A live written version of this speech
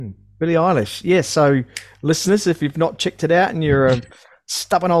Billie Eilish. Yeah, so listeners, if you've not checked it out and you're a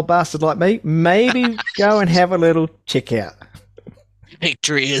stubborn old bastard like me, maybe go and have a little check out.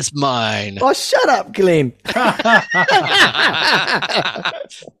 Victory is mine. Oh, shut up, Glenn.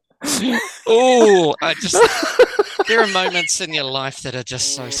 Oh, there are moments in your life that are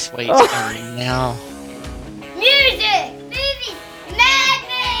just so sweet. And now, Music, movies,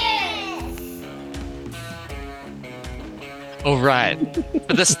 madness. all right,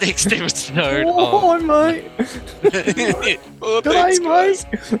 for this next episode Oh, of mate. oh, Good thanks, day, guys.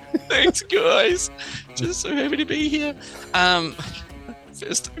 mate. Thanks, guys. Just so happy to be here.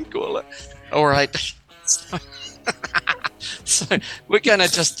 First time caller. All right. So we're gonna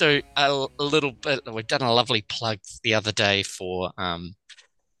just do a little bit. We've done a lovely plug the other day for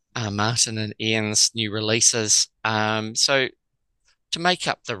Martin and Ian's new releases. So to make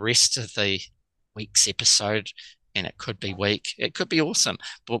up the rest of the week's episode, and it could be weak, it could be awesome,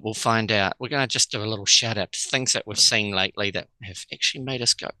 but we'll find out. We're going to just do a little shout out to things that we've seen lately that have actually made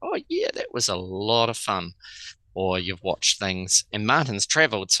us go, oh, yeah, that was a lot of fun. Or you've watched things, and Martin's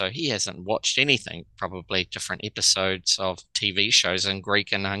traveled, so he hasn't watched anything, probably different episodes of TV shows in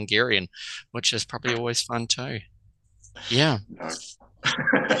Greek and Hungarian, which is probably always fun too. Yeah.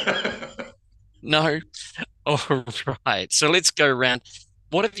 No. All right. So let's go around.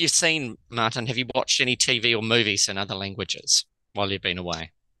 What have you seen, Martin? Have you watched any TV or movies in other languages while you've been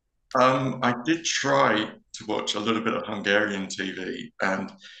away? I did try to watch a little bit of Hungarian TV,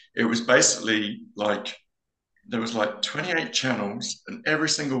 and it was basically like there was like 28 channels, and every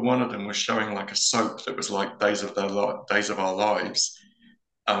single one of them was showing like a soap that was like Days of Our Lives,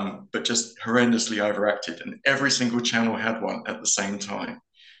 but just horrendously overacted, and every single channel had one at the same time.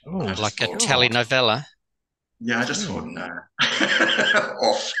 And I Oh, just Like a thought, God. telenovela? yeah, I just thought, Oh. nah,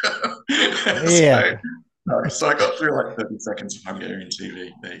 off. Yeah. so, no, so I got through like 30 seconds of Hungarian TV.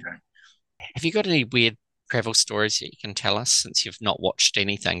 There you go. Have you got any weird travel stories that you can tell us since you've not watched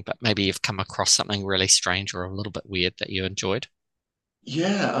anything, but maybe you've come across something really strange or a little bit weird that you enjoyed?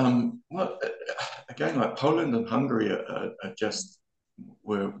 Yeah, well, again, like Poland and Hungary are just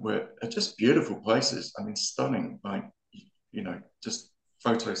are just beautiful places. I mean, stunning. Like just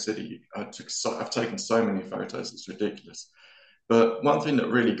photo city. I've taken so many photos. It's ridiculous. But one thing that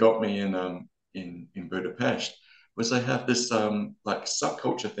really got me in Budapest was they have this like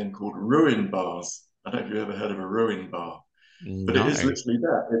subculture thing called ruin bars. I don't know if you've ever heard of a ruin bar, but it No. is literally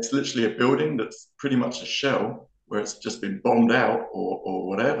that. It's literally a building that's pretty much a shell where it's just been bombed out or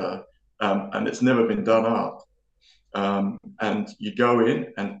whatever, and it's never been done up. And you go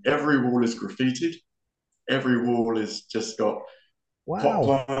in, and every wall is graffitied. Every wall is just got pot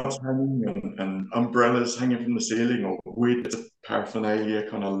Wow. plants hanging and umbrellas hanging from the ceiling or weird bits of paraphernalia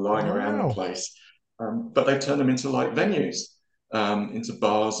kind of lying around the Wow. place. But they turn them into like venues, into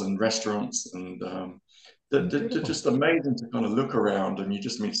bars and restaurants, and they're Incredible. just amazing to kind of look around. And you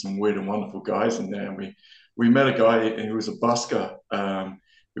just meet some weird and wonderful guys in there. And we met a guy who was a busker.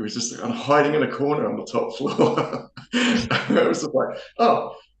 Who was just kind of hiding in a corner on the top floor. It was just like,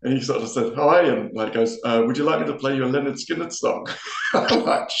 oh, and he sort of said, "How are you?" And like goes, "Would you like me to play you a Leonard Skinner song?" I'm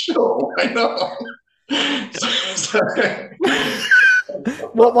like, "Sure, why not?" so,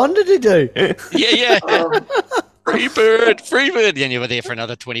 What one did he do? Yeah, yeah. um, Free bird, free bird. And you were there for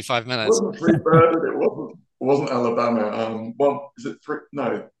another 25 it minutes. wasn't Free Bird. It wasn't Alabama. Well, is it three?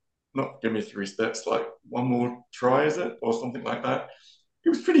 No, not Give Me Three Steps. Like One More Try, is it, or something like that? It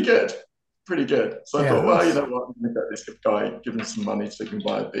was pretty good, pretty good. So I Yeah, thought, well, you nice. know what, I'm gonna get this guy, give him some money so he can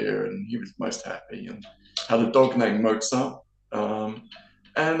buy a beer, and he was most happy. And had a dog named Mozart,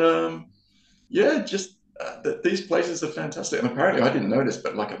 and yeah, just these places are fantastic. And apparently, I didn't notice,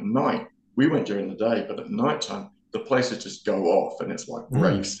 but like at night, we went during the day, but at nighttime, the places just go off, and it's like Mm.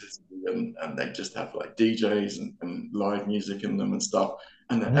 races, and they just have like DJs and live music in them and stuff,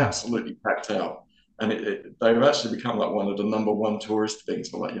 and they're Mm. absolutely packed out. And they've actually become like one of the number one tourist things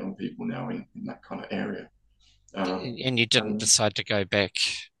for like young people now in that kind of area. And you didn't And decide to go back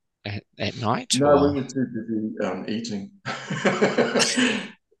at night, no, we or were too busy eating.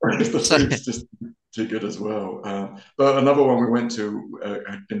 The so? food's just too good as well. But another one we went to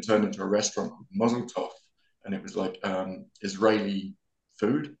had been turned into a restaurant called Mazel Tov, and it was like Israeli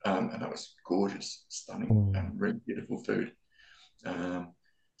food, and that was gorgeous, stunning, Mm. and really beautiful food. Um,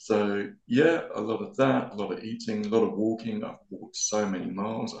 so yeah, a lot of that, a lot of eating, a lot of walking. I've walked so many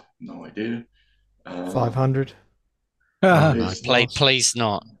miles, I have no idea. Um, 500. Oh Mm. no, it's please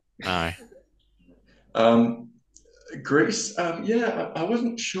not. No. um, Greece. Yeah, I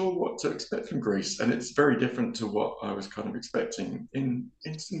wasn't sure what to expect from Greece, and it's very different to what I was kind of expecting in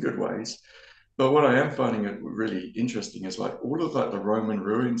some good ways. but what I am finding it really interesting is like all of like the Roman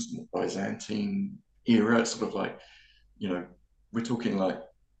ruins, and the Byzantine era. It's sort of like, you know, we're talking like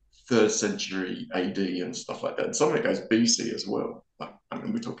third century AD and stuff like that. And some of it goes BC as well. Like, I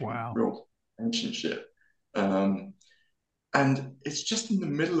mean, we're talking Wow. real ancient shit. Um, and it's just in the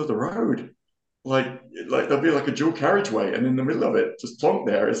middle of the road. Like there'll be like a dual carriageway, and in the middle of it, just plonked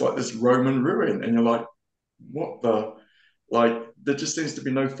there, is like this Roman ruin, and you're like, what the? Like, there just seems to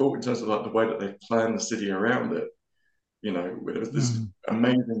be no thought in terms of like the way that they've planned the city around it. You know, there was this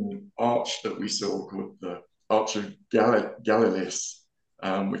amazing arch that we saw called the Arch of Galileus,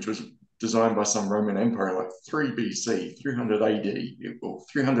 which was designed by some Roman emperor like 3 BC, 300 AD, or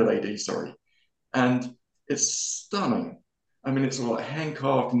 300 AD, sorry. And it's stunning. I mean, it's all like hand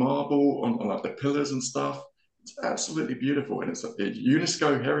carved marble on like the pillars and stuff. It's absolutely beautiful. And it's a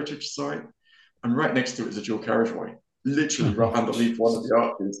UNESCO heritage site. And right next to it is a dual carriageway. Literally right underneath one of the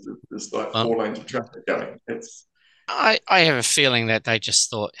arches, there's like Well, 4 lanes of traffic going. It's I have a feeling that they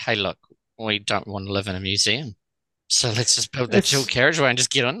just thought, hey, look, we don't want to live in a museum. So let's just build that dual It's carriageway and just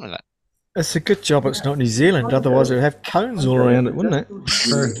get on with it. it's a good job it's not New Zealand. Otherwise, it would have cones all around it, wouldn't it?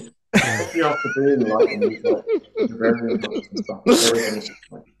 True. Yeah. especially after being like in these like Bavarian countries and stuff, where everything is just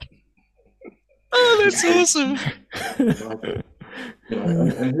like Oh, that's awesome. like, you know,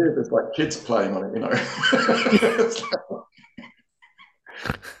 and here there's like kids playing on it, you know. It's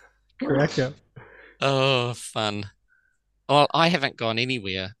like, Cracker. Oh, fun. Well, I haven't gone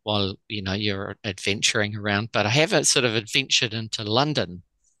anywhere while, you're adventuring around, but I have sort of adventured into London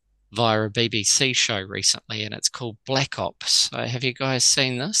via a BBC show recently, and it's called Black Ops. So have you guys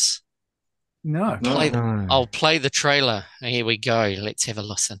seen this? No. Play, no. No. I'll play the trailer. Here we go. Let's have a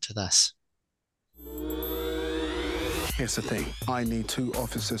listen to this. Here's the thing. I need 2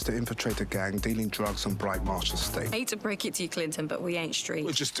 officers to infiltrate a gang dealing drugs on Bright Marshall Estate. Hate to break it to you, Clinton, but we ain't street.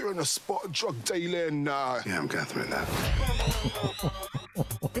 We're just doing a spot drug dealing. Yeah, I'm gathering that.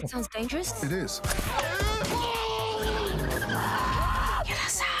 That sounds dangerous. It is. Get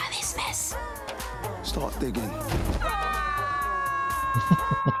us out of this mess. Start digging.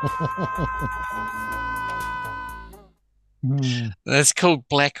 It's called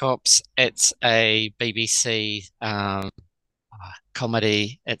Black Ops. It's a BBC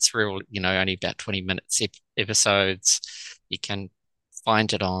comedy. It's real, only about 20 minutes episodes. You can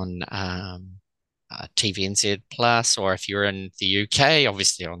find it on TVNZ Plus, or if you're in the UK,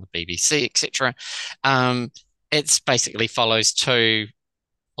 obviously on the BBC, etc. It's basically follows 2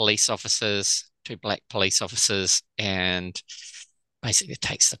 police officers, 2 black police officers, and basically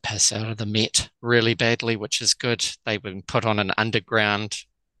takes the piss out of the Met really badly, which is good. They've been put on an underground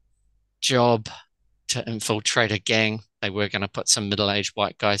job to infiltrate a gang. They were going to put some middle-aged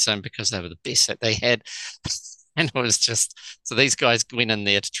white guys in because they were the best that they had. And it was just, so these guys went in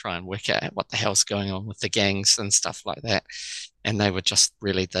there to try and work out what the hell's going on with the gangs and stuff like that. And they were just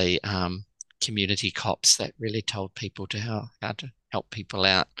really the community cops that really told people how to help people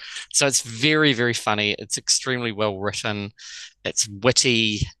out. So it's very, very funny. It's extremely well written. It's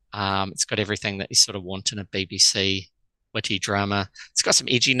witty. It's got everything that you sort of want in a BBC witty drama. It's got some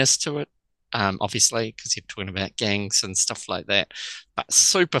edginess to it, obviously, because you're talking about gangs and stuff like that. But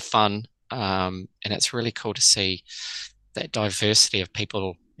super fun. And it's really cool to see that diversity of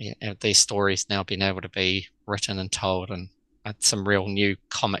people, their stories now being able to be written and told, and some real new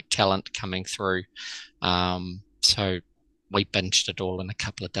comic talent coming through. So we binged it all in a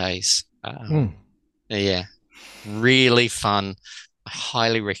couple of days. Yeah, really fun. I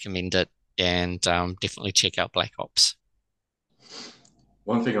highly recommend it, and definitely check out Black Ops.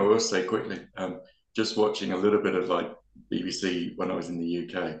 One thing I will say quickly, just watching a little bit of like BBC when I was in the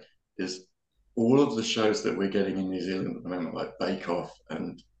UK, is all of the shows that we're getting in New Zealand at the moment, like Bake Off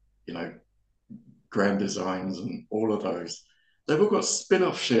and, you know, Grand Designs and all of those, they've all got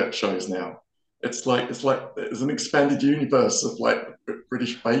spin-off shows now. It's like there's an expanded universe of like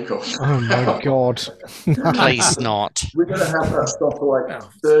British Bake Off. Oh my God. Please not. We're going to have that stuff for like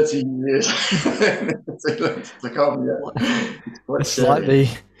 30 years in New Zealand to come. Yeah. It's quite It's like scary.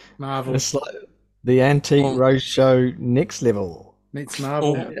 Marvel it's like the Antique Well- Roadshow next level. meets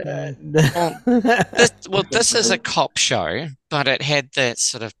Marvel. This is a cop show, but it had that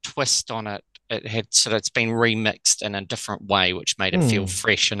sort of twist on it. It's been remixed in a different way, which made it feel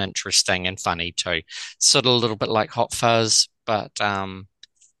fresh and interesting and funny too. Sort of a little bit like Hot Fuzz, but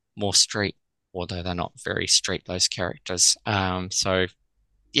more street, although they're not very street, those characters. So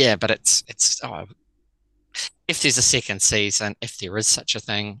yeah, but it's if there's a second season, if there is such a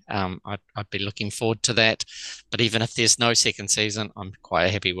thing, I'd be looking forward to that. But even if there's no second season, I'm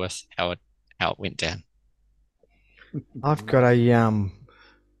quite happy with how it went down. I've got a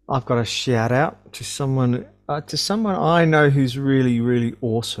I've got a shout out to someone I know who's really, really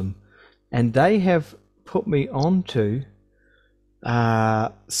awesome, and they have put me onto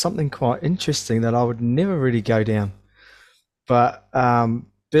something quite interesting that I would never really go down. But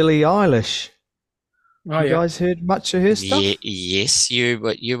Billie Eilish, Oh, you yeah. guys heard much of her stuff? Yes, you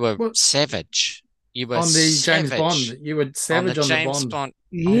were Well, savage. You were on the James savage. Bond, you were savage on the James Bond. On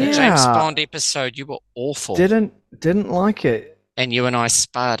the James Yeah, Bond episode, you were awful. didn't like it. And you and I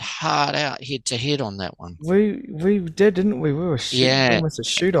sparred hard out head to head on that one. We did, didn't we? We were Yeah. almost a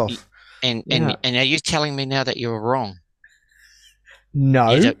shoot off. And Yeah. and are you telling me now that you were wrong?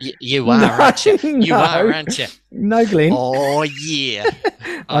 No, You are, aren't you? You are, no. aren't you? No, Glenn. Oh yeah.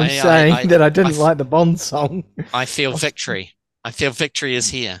 I'm saying that I didn't like the Bond song. I feel victory. I feel victory is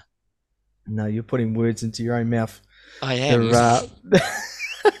here. No, you're putting words into your own mouth. I am.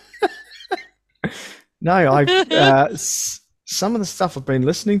 No, some of the stuff I've been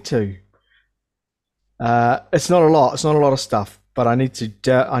listening to. It's not a lot. It's not a lot of stuff, but I need to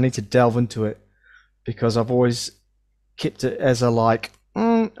delve into it because I've always kept it as a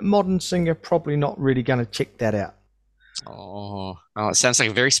modern singer. Probably not really going to check that out. Oh, it sounds like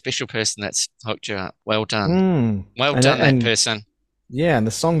a very special person that's hooked you up. Well done. Well done, that person. Yeah, and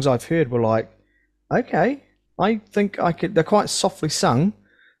the songs I've heard were like, okay, I think I could. They're quite softly sung,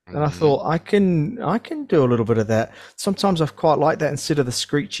 and I thought I can do a little bit of that. Sometimes I've quite like that instead of the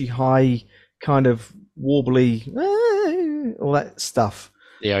screechy high kind of warbly, all that stuff.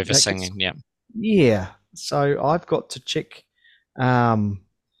 The over singing, yeah. Yeah. So I've got to check. I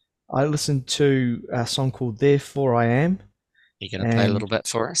listened to a song called "Therefore I Am." You're going to play a little bit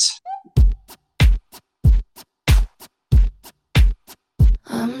for us?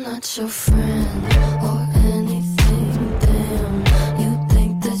 I'm not your friend or anything, damn. You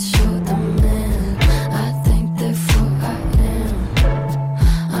think that you're the man. I think therefore I am.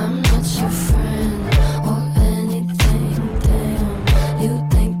 I'm not your friend or anything, damn. You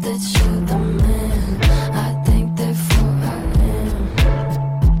think that you're the man. I think therefore I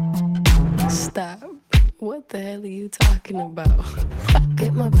am. Stop. What the hell are you talking about?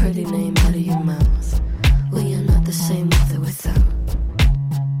 Get my pretty name out of your mouth. We are not the same with or without.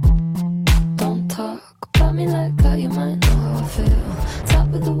 Don't talk about me like how you might know how I feel.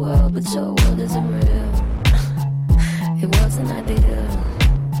 Top of the world, but your world isn't real. It wasn't ideal.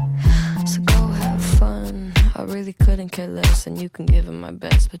 So go have fun. I really couldn't care less, and you can give it my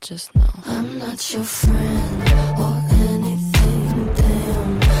best, but just know I'm not your friend or anything,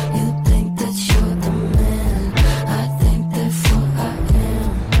 damn. You think that you're the man. I think therefore I am.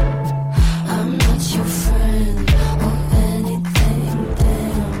 I'm not your friend or anything,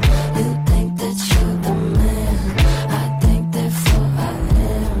 damn. You think that you're the man. I think therefore I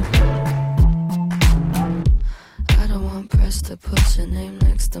am. I don't want press to put your name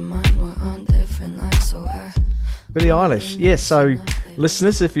next to mine. We're on different lines, so Billie Eilish. Yeah, so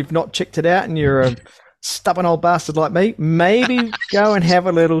listeners, if you've not checked it out and you're a stubborn old bastard like me, maybe go and have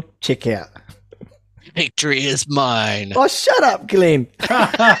a little check out. Victory is mine. Oh, shut up, Glenn.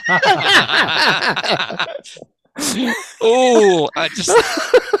 Oh,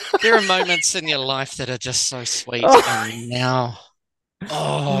 there are moments in your life that are just so sweet. And now,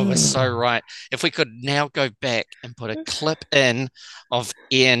 it was so right. If we could now go back and put a clip in of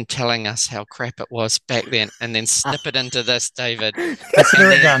Ian telling us how crap it was back then and then snip it into this, David.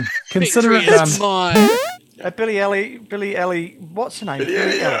 Consider it done. Consider it Victory done. is mine. Billy Ellie, what's her name? Billy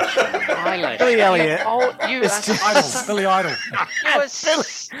Elliot. Eilish. Billy Elliot. Oh, you It's are just- Idol. Billy Idol. you are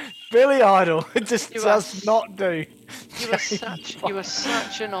s- Billy Idol. It just You does not do. you are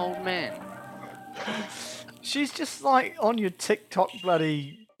such an old man. She's just like on your TikTok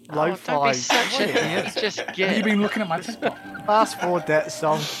bloody Oh, don't lo-fi. be such a just Have get. you been looking at my TikTok? Fast forward that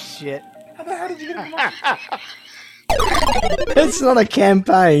song. Shit. How the hell did you get it? It's not a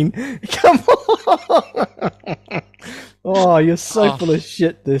campaign. Come on. Oh, you're so full of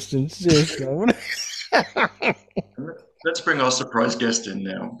shit, Distance. Seriously. Let's bring our surprise guest in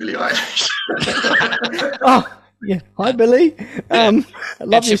now, Billie Eilish. Oh, yeah. Hi, Billy. I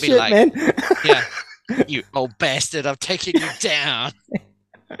love your should be shit, like- man. Yeah. You old bastard, I'm taking you down.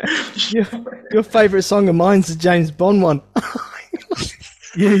 Your favourite song of mine's the James Bond one.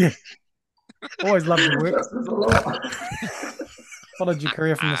 Yeah. Always loved your work. There's a lot. Followed your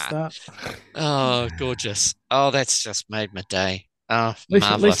career from the start. Oh, gorgeous. Oh, that's just made my day. Oh, At least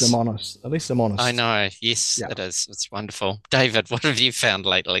marvelous. I'm honest. At least I'm honest. I know. Yes, Yeah. it is. It's wonderful. David, what have you found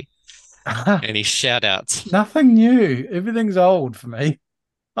lately? Any shout outs? Nothing new. Everything's old for me.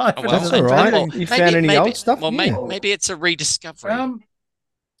 well, That's all right. You found any old stuff? Well, Yeah. maybe it's a rediscovery.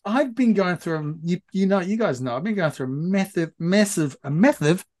 I've been going through you guys know I've been going through a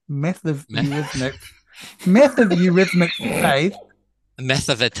massive massive Meth- eurythmic faith.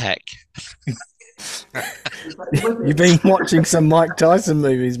 Method attack. You've been watching some Mike Tyson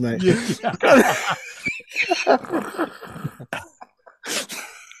movies, mate. Yes,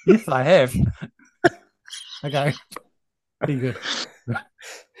 I have. Okay. Be good.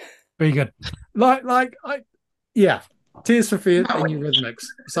 Be good. Yeah. Tears for Fears and Eurythmics.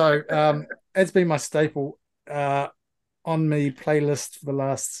 So it's been my staple on me playlist for the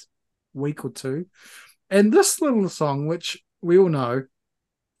last week or two. And this little song, which we all know,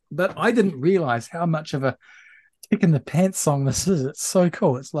 but I didn't realize how much of a kick in the pants song this is. It's so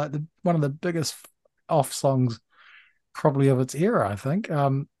cool. It's like one of the biggest off songs probably of its era, I think.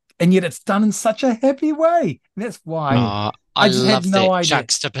 And yet it's done in such a happy way. And that's why I just love had no that idea.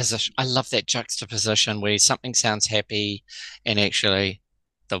 juxtaposition. I love that juxtaposition where something sounds happy and actually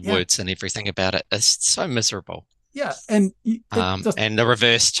the words and everything about it is so miserable. Yeah, and and the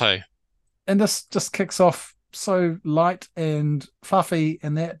reverse too. And this just kicks off so light and fluffy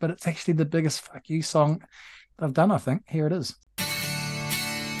and that, but it's actually the biggest fuck you song I've done, I think. Here it is.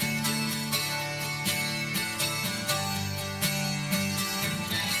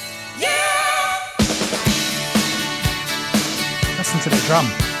 Listen to the drum.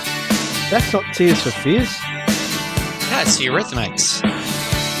 That's not Tears for Fears. That's Eurythmics.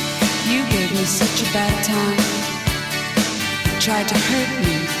 You gave me such a bad time. You tried to hurt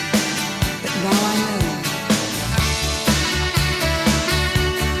me, but now I know.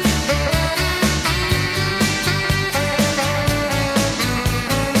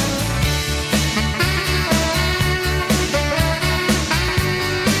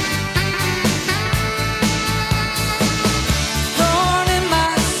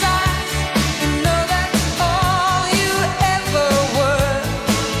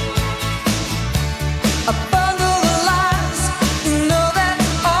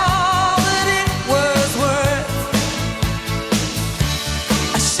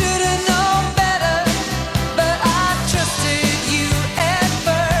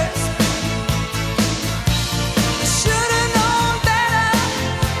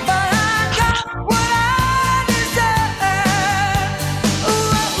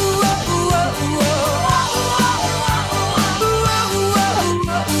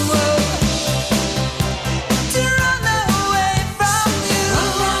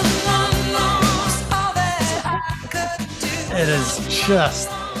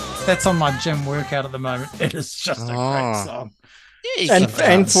 That's on my gym workout at the moment. It is just a great song.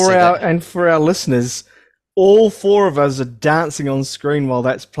 And for our listeners, all four of us are dancing on screen while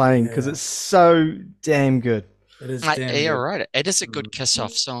that's playing because it's so damn good. It is. Damn good. Right. It is a good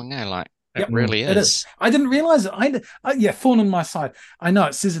kiss-off song. Like Yep, it really is. It is. I didn't realize it. Thorn in my side. I know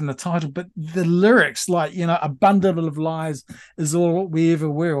it says in the title, but the lyrics, like, a bundle of lies is all we ever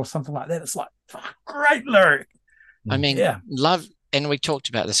were, or something like that. It's like great lyric. I mean, love. And we talked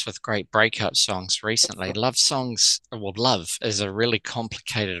about this with great breakup songs recently. Love is a really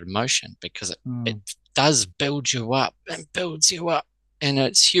complicated emotion because it does build you up and builds you up, and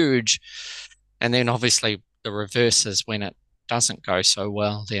it's huge. And then obviously the reverse is when it doesn't go so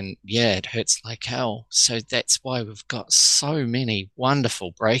well, then it hurts like hell. So that's why we've got so many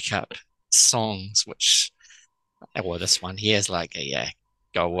wonderful breakup songs, which, this one here is like a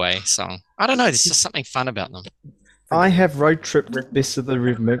go away song. I don't know. There's just something fun about them. I have Road Trip Best of the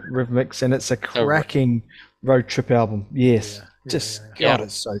Rhythmics, and it's a cracking road trip album. Yes. It's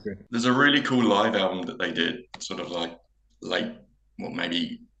so good. There's a really cool live album that they did, sort of like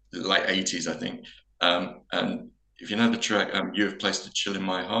maybe late 80s, I think. And if you know the track, You Have Placed a Chill in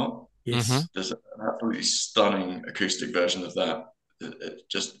My Heart, there's an absolutely stunning acoustic version of that.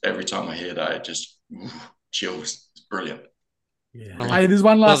 Just every time I hear that, it just chills. It's brilliant. Yeah. Hey, there's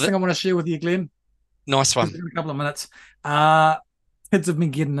one last thing I want to share with you, Glenn. Nice one. In a couple of minutes. Kids have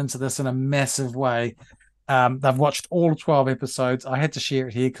been getting into this in a massive way. They've watched all 12 episodes. I had to share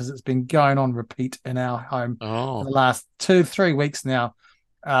it here because it's been going on repeat in our home for the last 2-3 weeks now.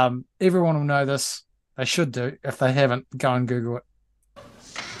 Everyone will know this. They should do. If they haven't, go and Google it.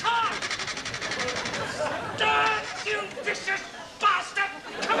 You vicious bastard!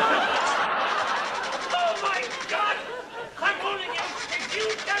 Come on! Oh my God! I'm warning you, if you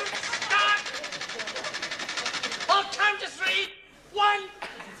don't start, I'll count to 3. 1,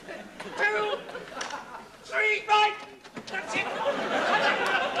 2, 3, right! That's it!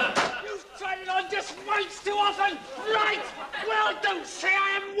 You've tried it on just once too often! Right! Well, don't say I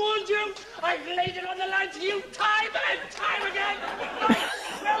haven't warned you! I've laid it on the line to you time and time again! Right!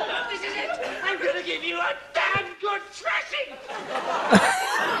 Well, this is it! I'm gonna give you a damn good thrashing!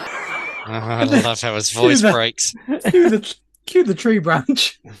 I love how his voice breaks. Cue the tree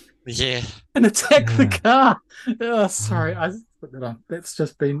branch. Yeah. and attack the car. Oh, sorry, I put that on. That's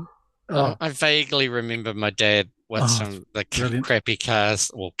just been. Oh, I vaguely remember my dad with some the brilliant. crappy cars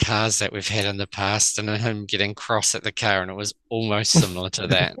or cars that we've had in the past, and him getting cross at the car, and it was almost similar to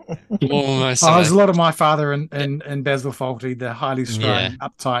that. Almost Oh, there's a similar. lot of my father and Basil Fawlty, the highly strung,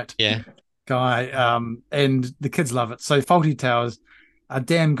 uptight guy. And the kids love it. So Fawlty Towers, a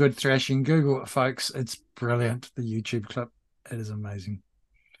damn good thrashing. Google it, folks. It's brilliant. The YouTube clip. It is amazing.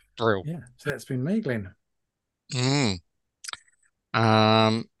 Brill. Yeah. So that's been me, Glenn.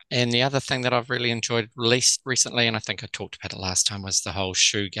 And the other thing that I've really enjoyed released recently, and I think I talked about it last time, was the whole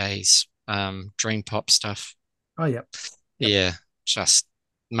shoegaze, dream pop stuff. Oh, yep. Yeah, just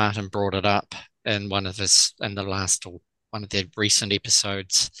Martin brought it up in one of the recent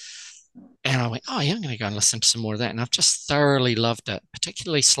episodes, and I went, oh yeah, I'm going to go and listen to some more of that, and I've just thoroughly loved it,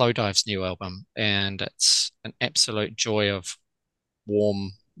 particularly Slowdive's new album, and it's an absolute joy of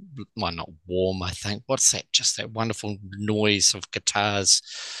warm. Well, not warm, I think. What's that? Just that wonderful noise of guitars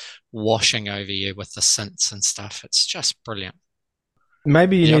washing over you with the synths and stuff. It's just brilliant.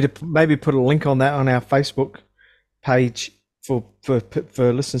 Maybe you need to put a link on that on our Facebook page for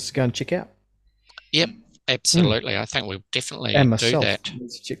listeners to go and check out. Yep, absolutely. I think we'll definitely and myself, do that.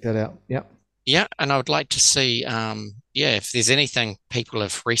 Let's check that out. Yep. Yeah, and I would like to see, if there's anything people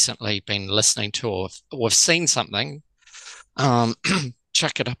have recently been listening to or have seen something,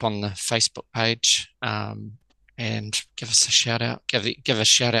 chuck it up on the Facebook page and give us a shout out. Give a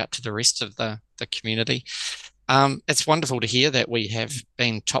shout out to the rest of the community. It's wonderful to hear that we have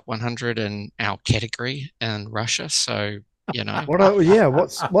been top 100 in our category in Russia. So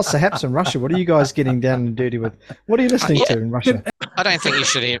what's the haps in Russia? What are you guys getting down and dirty with? What are you listening to in Russia? I don't think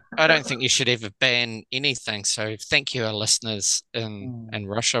you should ever ban anything. So thank you, our listeners in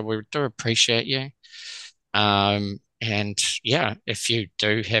Russia. We do appreciate you. And yeah, if you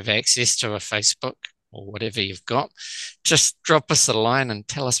do have access to a Facebook or whatever you've got, just drop us a line and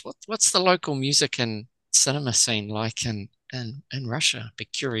tell us what's the local music and cinema scene like in Russia. I'd be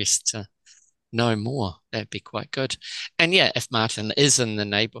curious to know more. That'd be quite good. And yeah, if Martin is in the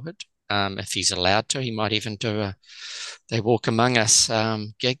neighborhood, if he's allowed to, he might even do a They Walk Among Us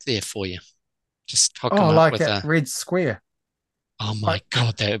gig there for you. Just hook him up like with at Red Square. Oh my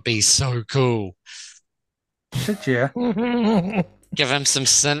God, that would be so cool. Should you? Give him some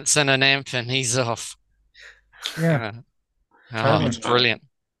synths and an amp and he's off. Yeah. Oh, it's brilliant.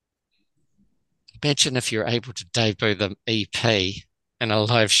 Imagine if you're able to debut the EP in a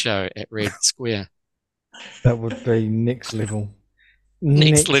live show at Red Square. That would be next level.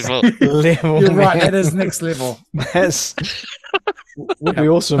 Next level. You're right, that is next level. Would be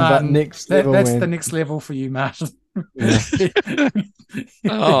awesome, but next level. That's the next level for you, Martin. Yeah.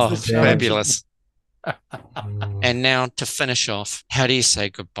 Oh, fabulous. And now to finish off, how do you say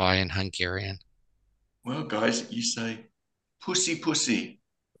goodbye in Hungarian? Well, guys, you say pussy pussy.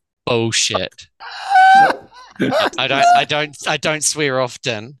 Bullshit. I don't swear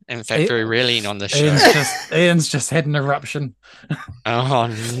often. In fact, very rarely on the show. Ian's just had an eruption. Oh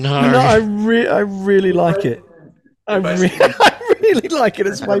no! No, I really like it. I really like it.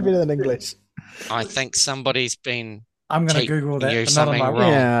 It's way better than English. I think somebody's been. I'm going to Google that. You something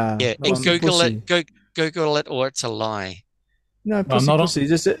wrong. Yeah, and Google it. Google it, or it's a lie. No, pussy.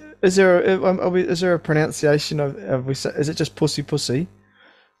 Is there a pronunciation of we say? Is it just pussy pussy?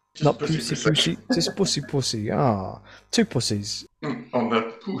 Just not pussy, pussy. Just pussy pussy. Ah, two pussies. On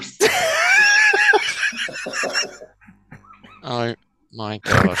the puss. Oh my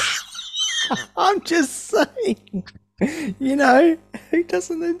gosh! I'm just saying. You know, who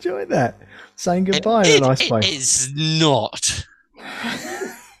doesn't enjoy that? Saying goodbye in a nice way. It is not.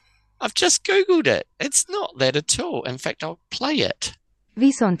 I've just Googled it. It's not that at all. In fact, I'll play it.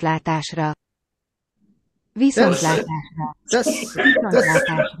 Viszontlátásra.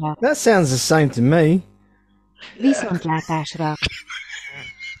 That sounds the same to me. Viszontlátásra.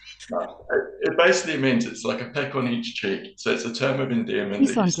 It basically means it's like a peck on each cheek. So it's a term of endearment.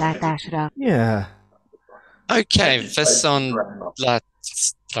 Viszontlátásra. Yeah. Okay,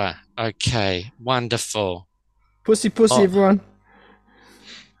 viszontlátásra. Okay, wonderful. Pussy pussy, everyone.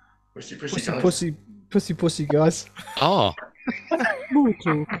 Pussy pussy, guys. Oh.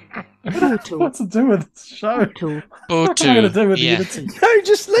 Búcsú. What's to do with this show? Búcsú. What's it going to do with the editing? No,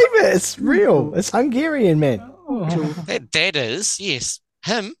 just leave it. It's real. It's Hungarian, man. That is, yes.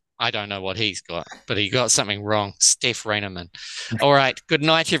 Him, I don't know what he's got, but he got something wrong. Steph Rainerman. All right. Good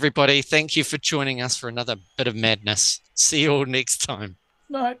night, everybody. Thank you for joining us for another bit of madness. See you all next time.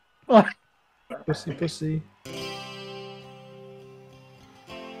 Night. Bye. Pussy.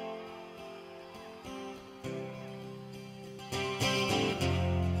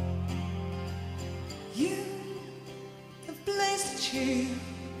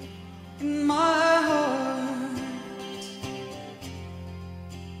 in my heart.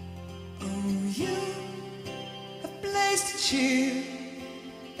 Oh, you have placed a chill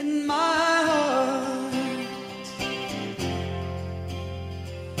in my heart.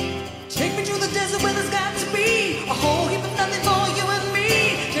 Take me to the desert where there's got to be a whole heap of nothing for you and me.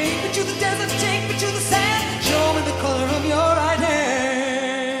 Take me to the desert, take me to the sand. Show me the color of your right hand.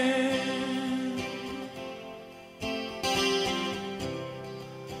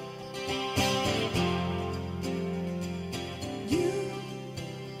 You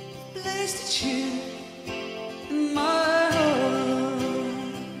placed a chill in my heart.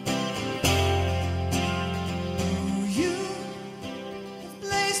 Oh, you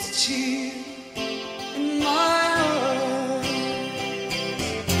placed a chill in my heart.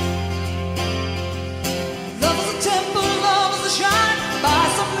 Love is a temple, love is a shrine. Buy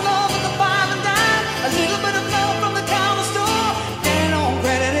some love at the five and dime. A little bit of love from the counter store. Get on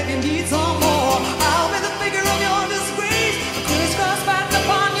credit if you need some more. I'll be the figure of your disgrace. A crisscross pattern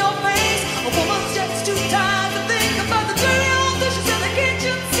upon your face. A woman's just too tired to think about the dirty old dishes in the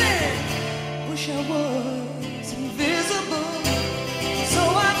kitchen sink. Wish I was invisible.